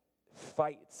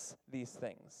fights these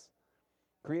things,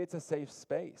 creates a safe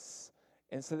space.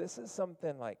 And so this is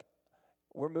something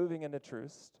we're moving into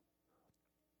Troost.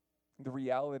 The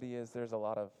reality is there's a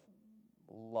lot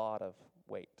of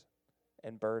weight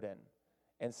and burden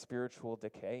and spiritual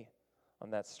decay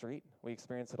on that street. We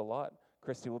experience it a lot.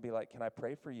 Christy will be like, can I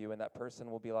pray for you? And that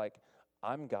person will be like,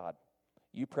 I'm God.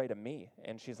 You pray to me.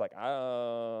 And she's like,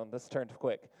 this turned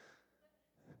quick.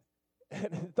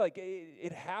 And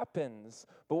it happens.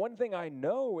 But one thing I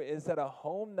know is that a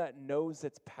home that knows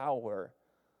its power,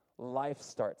 life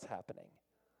starts happening.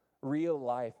 Real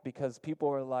life, because people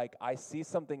are like, I see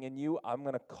something in you, I'm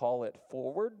going to call it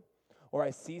forward. Or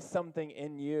I see something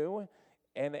in you,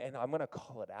 and I'm going to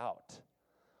call it out.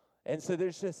 And so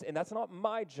and that's not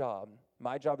my job.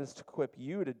 My job is to equip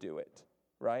you to do it,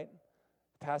 right?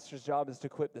 Pastor's job is to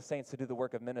equip the saints to do the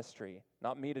work of ministry,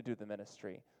 not me to do the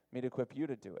ministry, me to equip you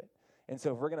to do it. And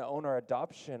so if we're going to own our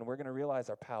adoption, we're going to realize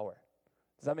our power.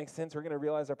 Does that make sense? We're going to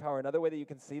realize our power. Another way that you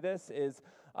can see this is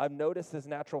I've noticed this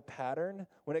natural pattern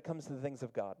when it comes to the things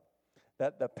of God,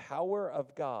 that the power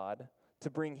of God to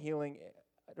bring healing,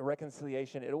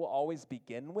 reconciliation, it will always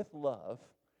begin with love,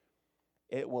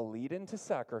 it will lead into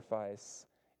sacrifice,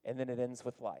 and then it ends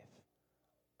with life.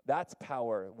 That's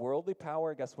power. Worldly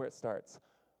power, guess where it starts?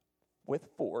 With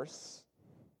force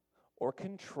or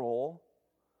control.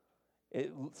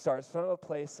 It starts from a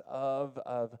place of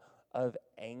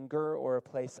anger or a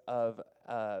place of,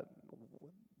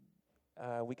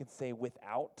 we could say,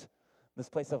 without, this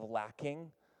place of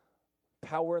lacking.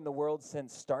 Power in the world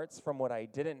sense starts from what I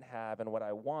didn't have and what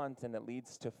I want, and it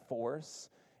leads to force,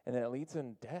 and then it leads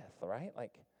in death, right?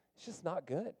 Like, it's just not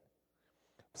good.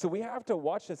 So we have to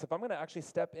watch this. If I'm going to actually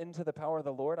step into the power of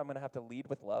the Lord, I'm going to have to lead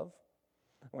with love.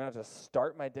 I'm going to have to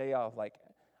start my day off like,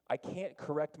 I can't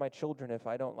correct my children if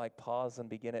I don't like pause and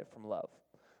begin it from love.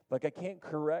 Like I can't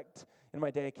correct in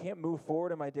my day. I can't move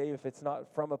forward in my day if it's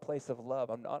not from a place of love.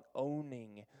 I'm not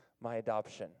owning my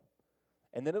adoption.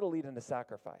 And then it'll lead into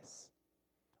sacrifice,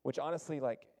 which honestly,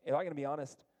 like, if I'm going to be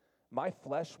honest, my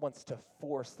flesh wants to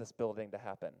force this building to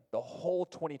happen. The whole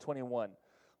 2021,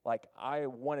 like I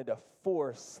wanted to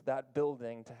force that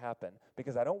building to happen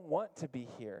because I don't want to be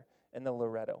here in the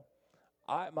Loretto.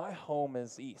 My home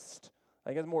is east.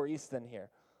 Like it's more east than here.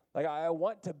 Like I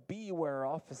want to be where our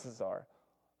offices are.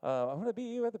 I want to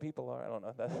be where the people are. I don't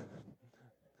know that.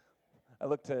 I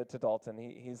look to Dalton.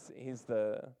 He's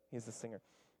the singer.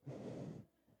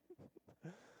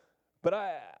 But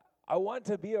I want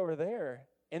to be over there,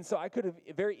 and so I could have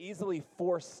very easily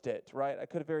forced it, right? I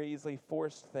could have very easily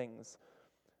forced things,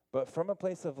 but from a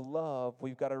place of love,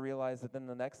 we've got to realize that then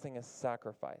the next thing is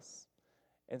sacrifice,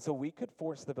 and so we could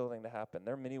force the building to happen.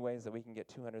 There are many ways that we can get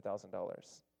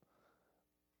 $200,000.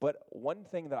 But one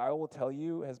thing that I will tell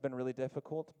you has been really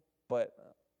difficult, but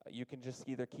you can just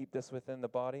either keep this within the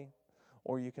body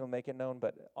or you can make it known.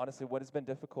 But honestly, what has been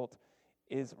difficult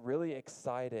is really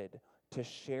excited to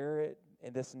share it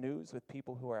in this news with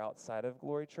people who are outside of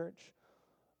Glory Church,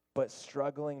 but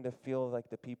struggling to feel like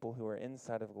the people who are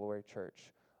inside of Glory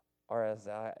Church are as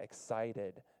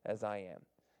excited as I am.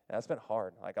 And that's been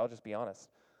hard. Like, I'll just be honest.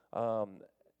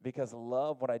 Because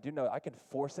love, what I do know, I can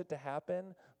force it to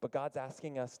happen, but God's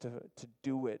asking us to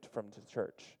do it from the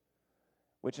church,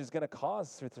 which is going to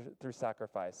cause through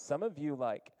sacrifice. Some of you,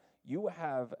 like, you've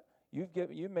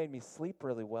made me sleep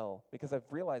really well because I've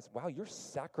realized, wow, you're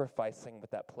sacrificing with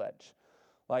that pledge.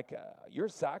 Like, you're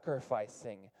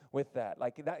sacrificing with that.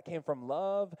 Like, that came from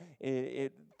love,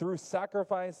 it through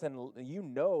sacrifice, and you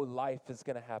know life is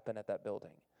going to happen at that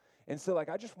building. And so, like,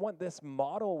 I just want this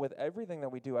model with everything that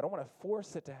we do. I don't want to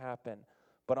force it to happen.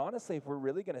 But honestly, if we're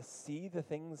really going to see the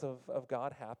things of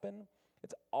God happen,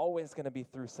 it's always going to be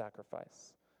through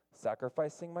sacrifice.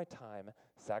 Sacrificing my time,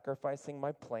 sacrificing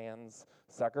my plans,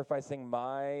 sacrificing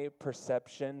my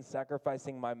perception,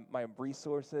 sacrificing my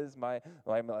resources, my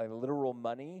literal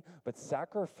money, but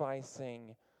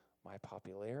sacrificing my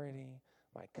popularity,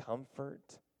 my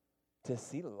comfort to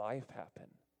see life happen.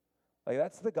 Like,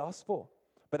 that's the gospel.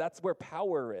 But that's where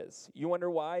power is. You wonder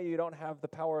why you don't have the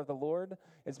power of the Lord?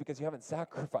 It's because you haven't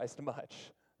sacrificed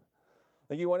much.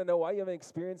 Like, you want to know why you haven't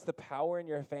experienced the power in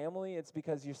your family? It's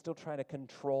because you're still trying to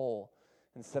control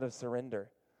instead of surrender.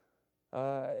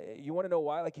 You want to know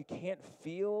why? Like, you can't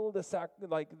feel the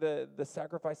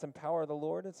sacrifice and power of the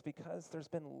Lord? It's because there's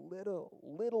been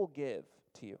little give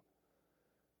to you.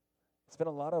 It's been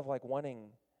a lot of like wanting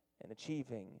and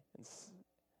achieving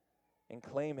and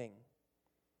claiming.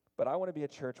 But I want to be a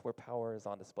church where power is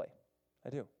on display. I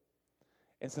do.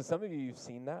 And so some of you've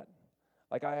seen that.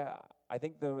 Like, I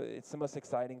think it's the most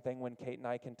exciting thing when Kate and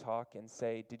I can talk and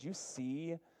say, did you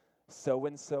see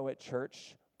so-and-so at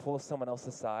church pull someone else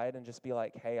aside and just be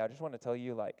like, hey, I just want to tell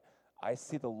you, like, I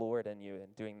see the Lord in you in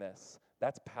doing this.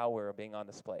 That's power being on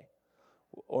display.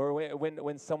 Or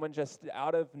when someone just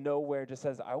out of nowhere just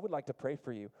says, I would like to pray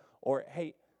for you. Or,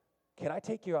 hey, can I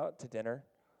take you out to dinner?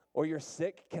 Or you're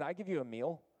sick, can I give you a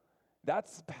meal?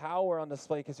 That's power on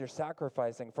display because you're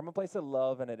sacrificing from a place of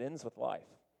love, and it ends with life.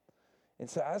 And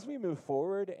so as we move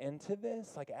forward into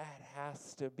this, like, it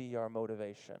has to be our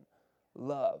motivation.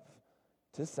 Love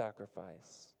to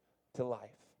sacrifice to life.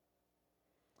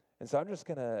 And so I'm just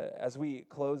going to, as we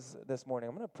close this morning,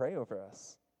 I'm going to pray over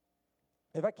us.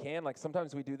 If I can, like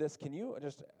sometimes we do this, can you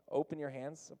just open your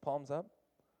hands, palms up?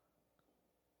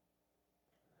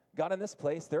 God, in this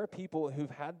place, there are people who've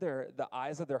had the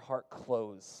eyes of their heart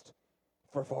closed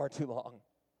for far too long.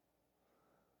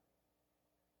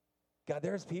 God,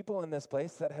 there's people in this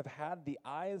place that have had the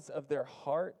eyes of their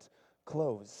heart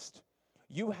closed.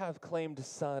 You have claimed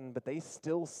son, but they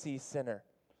still see sinner.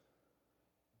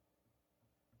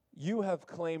 You have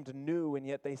claimed new, and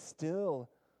yet they still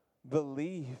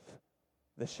believe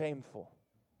the shameful.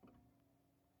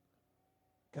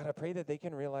 God, I pray that they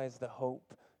can realize the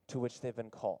hope to which they've been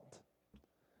called.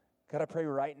 God, I pray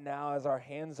right now as our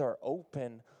hands are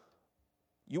open,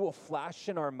 you will flash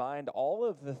in our mind all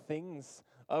of the things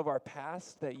of our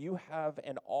past that you have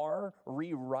and are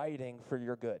rewriting for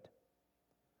your good.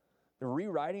 They're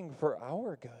rewriting for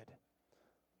our good.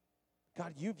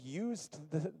 God, you've used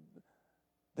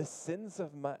the sins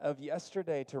of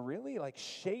yesterday to really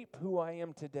shape who I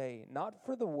am today, not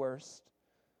for the worst,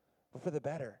 but for the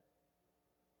better.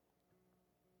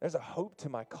 There's a hope to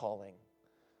my calling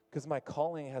because my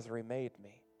calling has remade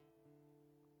me.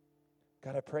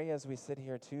 God, I pray as we sit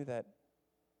here too that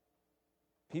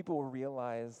people will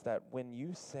realize that when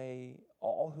you say,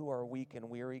 all who are weak and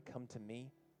weary, come to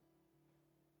me,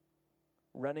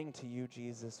 running to you,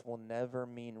 Jesus, will never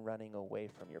mean running away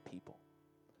from your people.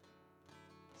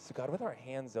 So God, with our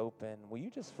hands open, will you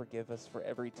just forgive us for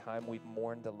every time we've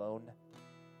mourned alone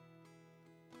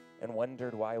and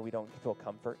wondered why we don't feel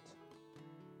comfort?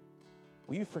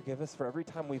 Will you forgive us for every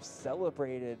time we've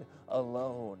celebrated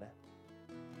alone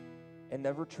and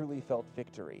never truly felt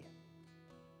victory?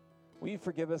 Will you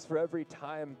forgive us for every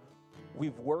time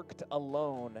we've worked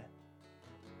alone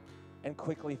and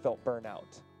quickly felt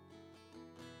burnout?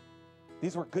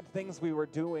 These were good things we were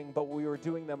doing, but we were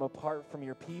doing them apart from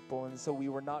your people, and so we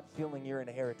were not feeling your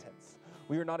inheritance.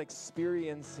 We were not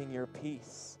experiencing your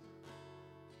peace.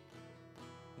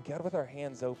 And God, with our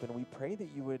hands open, we pray that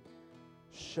you would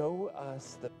show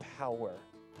us the power,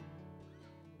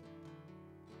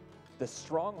 the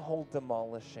stronghold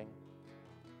demolishing,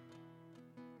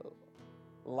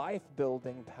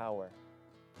 life-building power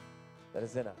that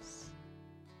is in us.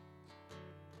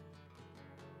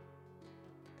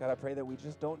 God, I pray that we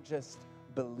don't just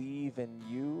believe in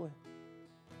you,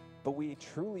 but we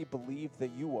truly believe that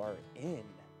you are in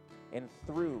and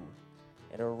through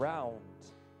and around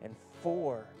and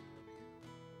for.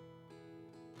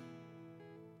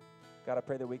 God, I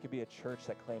pray that we could be a church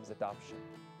that claims adoption.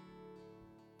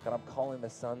 God, I'm calling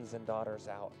the sons and daughters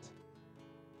out.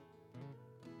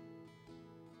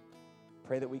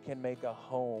 Pray that we can make a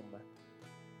home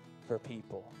for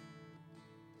people.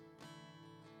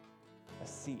 A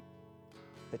seat,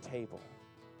 the table.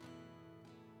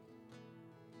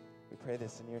 We pray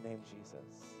this in your name,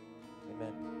 Jesus.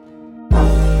 Amen.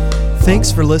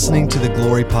 Thanks for listening to the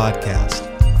Glory Podcast.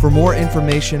 For more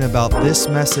information about this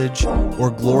message or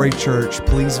Glory Church,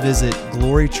 please visit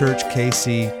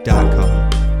glorychurchkc.com.